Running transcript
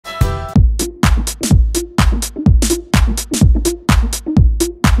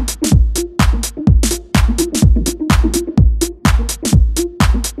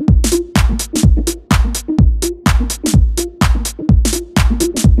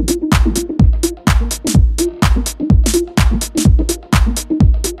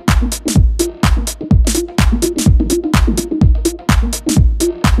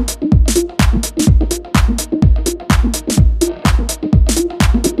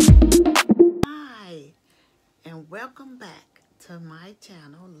Welcome back to my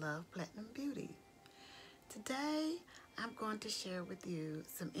channel, Love Platinum Beauty. Today, I'm going to share with you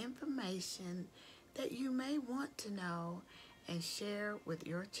some information that you may want to know and share with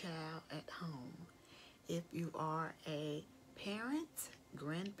your child at home. If you are a parent,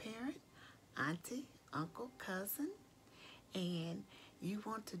 grandparent, auntie, uncle, cousin, and you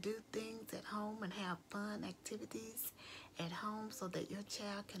want to do things at home and have fun activities at home so that your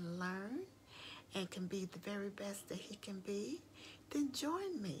child can learn and can be the very best that he can be, then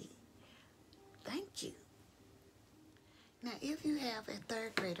join me. Thank you. Now, if you have a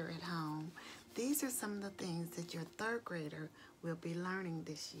third grader at home, these are some of the things that your third grader will be learning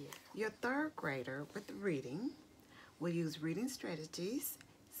this year. Your third grader with reading will use reading strategies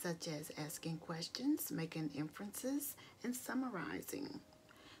such as asking questions, making inferences, and summarizing.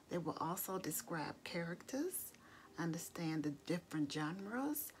 They will also describe characters, understand the different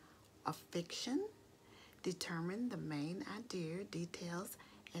genres of fiction, determine the main idea, details,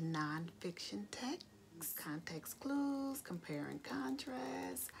 and non-fiction text, context clues, compare and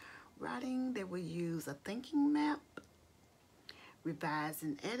contrast. Writing, they will use a thinking map, revise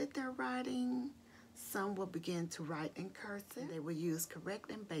and edit their writing. Some will begin to write in cursive. They will use correct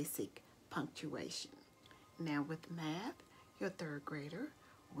and basic punctuation. Now with math, your third grader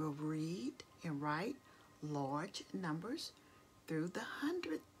will read and write large numbers through the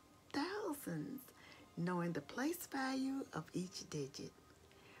hundreds, thousands, knowing the place value of each digit.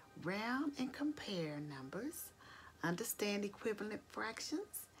 Round and compare numbers, understand equivalent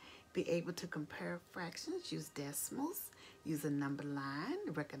fractions, be able to compare fractions, use decimals, use a number line,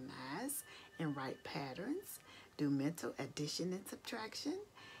 recognize and write patterns, do mental addition and subtraction,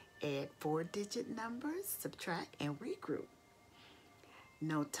 add 4-digit numbers, subtract and regroup.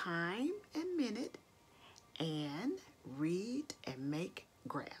 Know time and minute, and read and make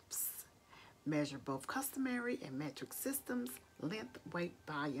graphs. Measure both customary and metric systems, length, weight,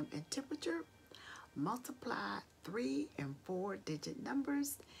 volume, and temperature. Multiply 3- and 4-digit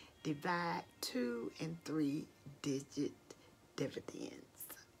numbers. Divide 2- and 3-digit dividends.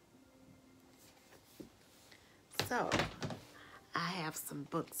 So, I have some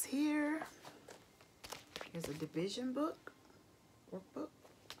books here. Here's a division book, workbook.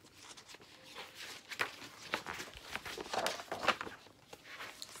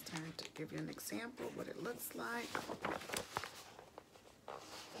 To give you an example of what it looks like.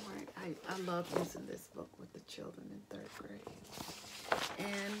 All right, I love using this book with the children in 3rd grade.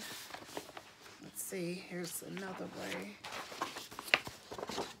 And let's see, here's another way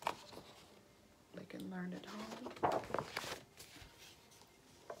they can learn at home.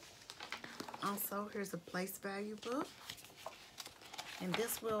 Also, here's a place value book. And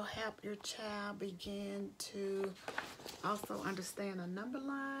this will help your child begin to also understand a number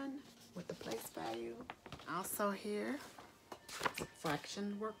line with the place value. Also here,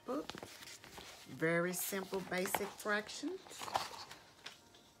 fraction workbook. Very simple, basic fractions.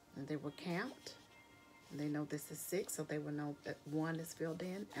 And they will count. And they know this is 6, so they will know that 1 is filled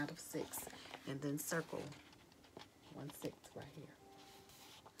in out of 6. And then circle 1/6 right here.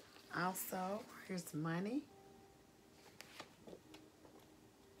 Also, here's money.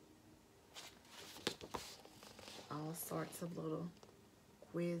 All sorts of little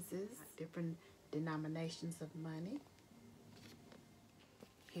quizzes, different denominations of money.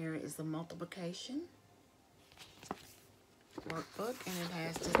 Here is the multiplication workbook, and it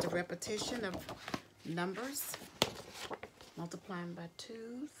has just a repetition of numbers, multiplying by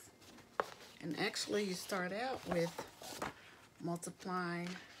 2s. And actually you start out with multiplying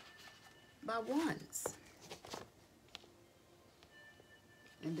by 1s.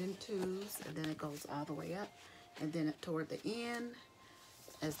 And then 2s, and then it goes all the way up. And then toward the end,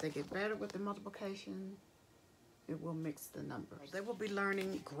 as they get better with the multiplication, it will mix the numbers. They will be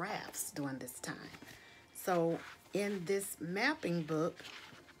learning graphs during this time. So in this mapping book,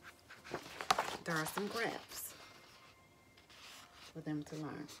 there are some graphs for them to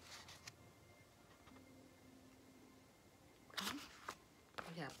learn. Okay.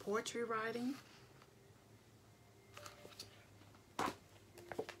 We have poetry writing.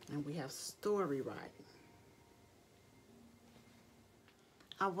 And we have story writing.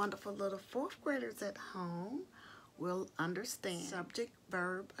 Our wonderful little 4th graders at home will understand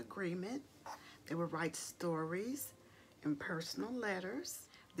subject-verb agreement. They will write stories and personal letters.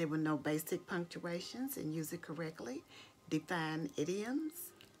 They will know basic punctuations and use it correctly. Define idioms.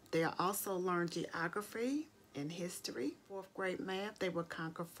 They'll also learn geography and history. 4th grade math, they will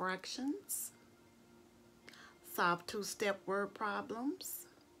conquer fractions. Solve 2-step word problems.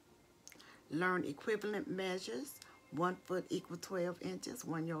 Learn equivalent measures. 1 foot equals 12 inches,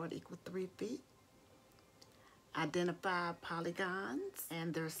 1 yard equals 3 feet. Identify polygons,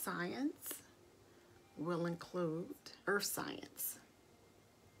 and their science will include earth science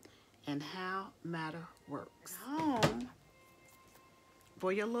and how matter works. Home,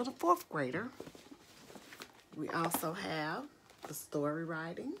 for your little fourth grader, we also have the story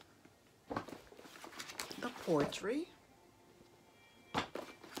writing, the poetry,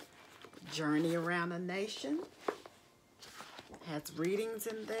 journey around a nation, has readings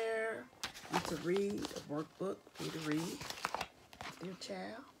in there, you to read, a workbook for you to read with your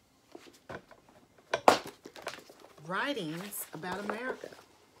child. Writings about America.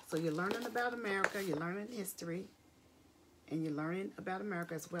 So you're learning about America, you're learning history, and you're learning about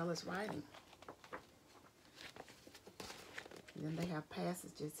America as well as writing. And then they have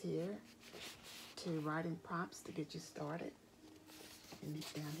passages here to writing prompts to get you started. And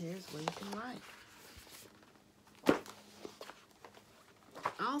down here is where you can write.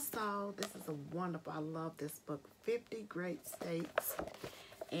 Also, this is a wonderful, I love this book, 50 Great States.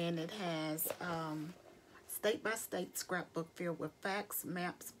 And it has state-by-state scrapbook filled with facts,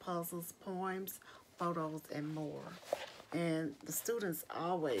 maps, puzzles, poems, photos, and more. And the students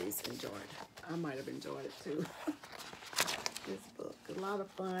always enjoyed it. I might have enjoyed it too. This book, a lot of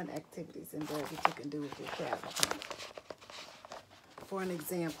fun activities in there that you can do with your child. For an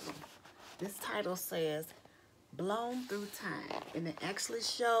example, this title says, Blown Through Time, and it actually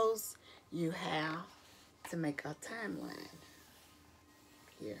shows you how to make a timeline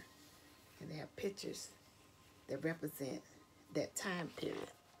here. And they have pictures that represent that time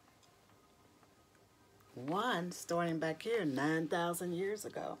period. One starting back here 9,000 years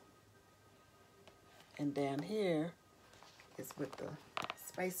ago. And down here is with the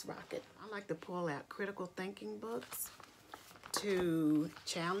space rocket. I like to pull out critical thinking books to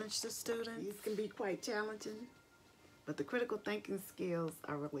challenge the students. These can be quite challenging, but the critical thinking skills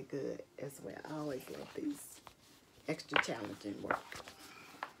are really good as well. I always love these extra challenging work.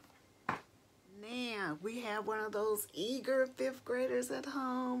 Now, we have one of those eager fifth graders at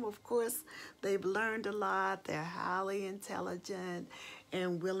home. Of course, they've learned a lot. They're highly intelligent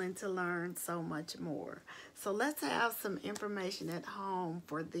and willing to learn so much more. So let's have some information at home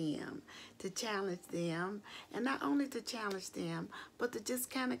for them to challenge them, and not only to challenge them, but to just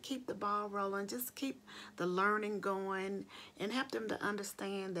kind of keep the ball rolling, just keep the learning going, and help them to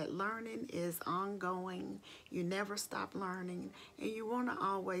understand that learning is ongoing. You never stop learning, and you want to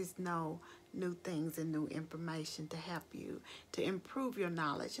always know new things and new information to help you to improve your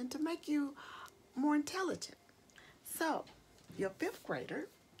knowledge and to make you more intelligent. So, your fifth grader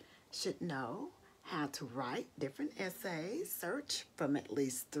should know how to write different essays, search from at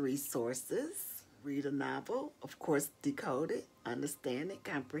least 3 sources, read a novel, of course decode it, understand it,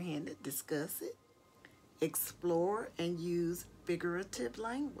 comprehend it, discuss it, explore and use figurative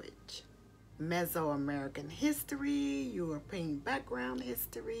language, Mesoamerican history, European background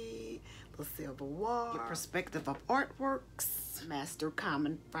history, the Civil War, your perspective of artworks, master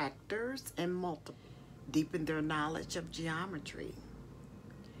common factors and multiple, deepen their knowledge of geometry,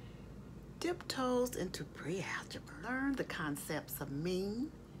 dip toes into pre-algebra, learn the concepts of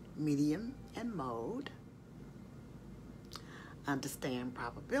mean, median, and mode, understand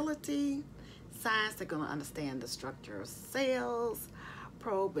probability, science, they're going to understand the structure of cells,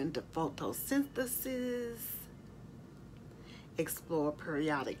 probe into photosynthesis, explore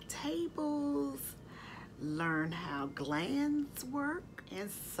periodic tables, learn how glands work, and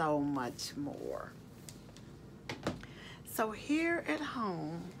so much more. So here at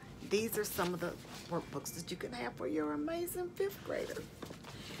home, these are some of the workbooks that you can have for your amazing fifth grader.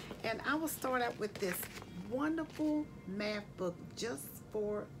 And I will start out with this wonderful math book just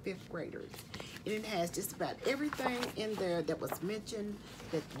for fifth graders. And it has just about everything in there that was mentioned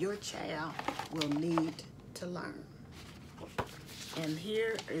that your child will need to learn. And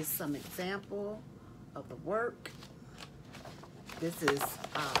here is some example of the work. This is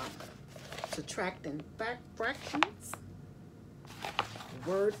subtracting fractions,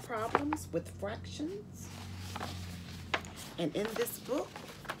 word problems with fractions. And in this book,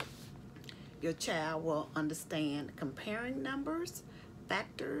 your child will understand comparing numbers,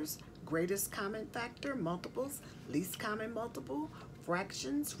 factors, greatest common factor, multiples, least common multiple,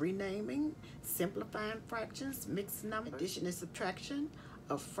 fractions, renaming, simplifying fractions, mixed numbers, addition and subtraction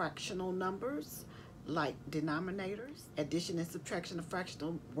of fractional numbers like denominators, addition and subtraction of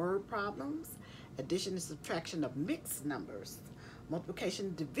fractional word problems, addition and subtraction of mixed numbers, multiplication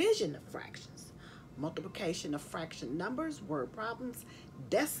and division of fractions, multiplication of fraction numbers, word problems,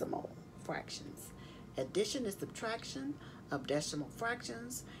 decimal fractions, addition and subtraction of decimal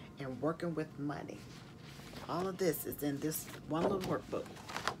fractions, and working with money. All of this is in this one little workbook.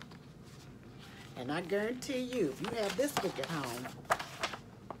 And I guarantee you, if you have this book at home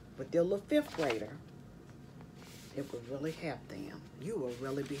with your little 5th grader, it will really help them. You will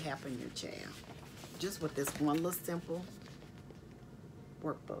really be helping your child just with this one little simple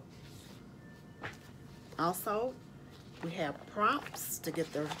workbook. Also, we have prompts to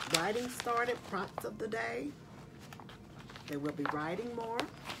get their writing started, prompts of the day. They will be writing more.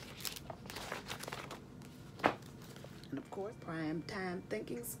 And of course, prime time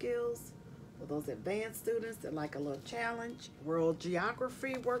thinking skills for those advanced students that like a little challenge. World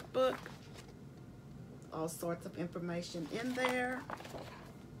Geography workbook. All sorts of information in there.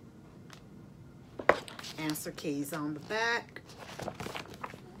 Answer keys on the back.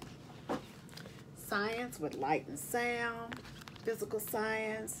 Science with light and sound. Physical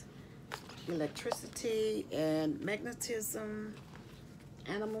science. Electricity and magnetism.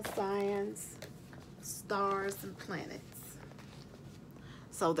 Animal science. Stars and planets.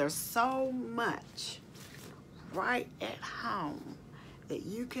 So there's so much right at home that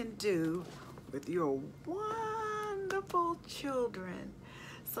you can do with your wonderful children.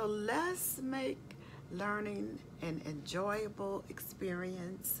 So let's make learning an enjoyable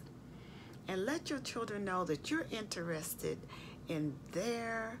experience, and let your children know that you're interested in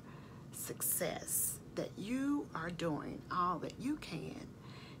their success, that you are doing all that you can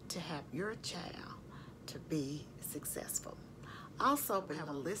to help your child to be successful. Also, we have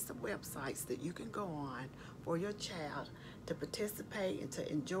a list of websites that you can go on for your child to participate and to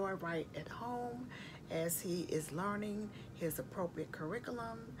enjoy right at home as he is learning his appropriate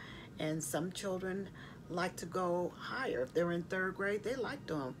curriculum. And some children like to go higher. If they're in 3rd grade, they like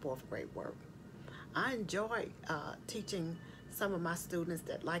doing 4th grade work. I enjoy teaching some of my students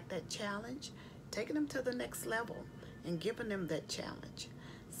that like that challenge, taking them to the next level and giving them that challenge.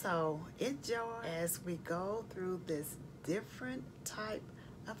 So enjoy as we go through this different type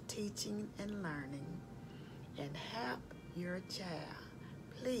of teaching and learning, and help your child.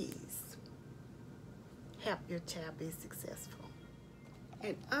 Please help your child be successful.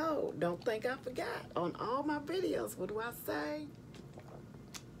 And oh, don't think I forgot, on all my videos, what do I say?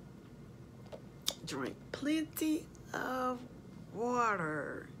 Drink plenty of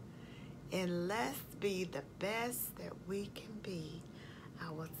water, and let's be the best that we can be. I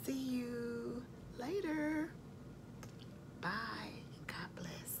will see you later.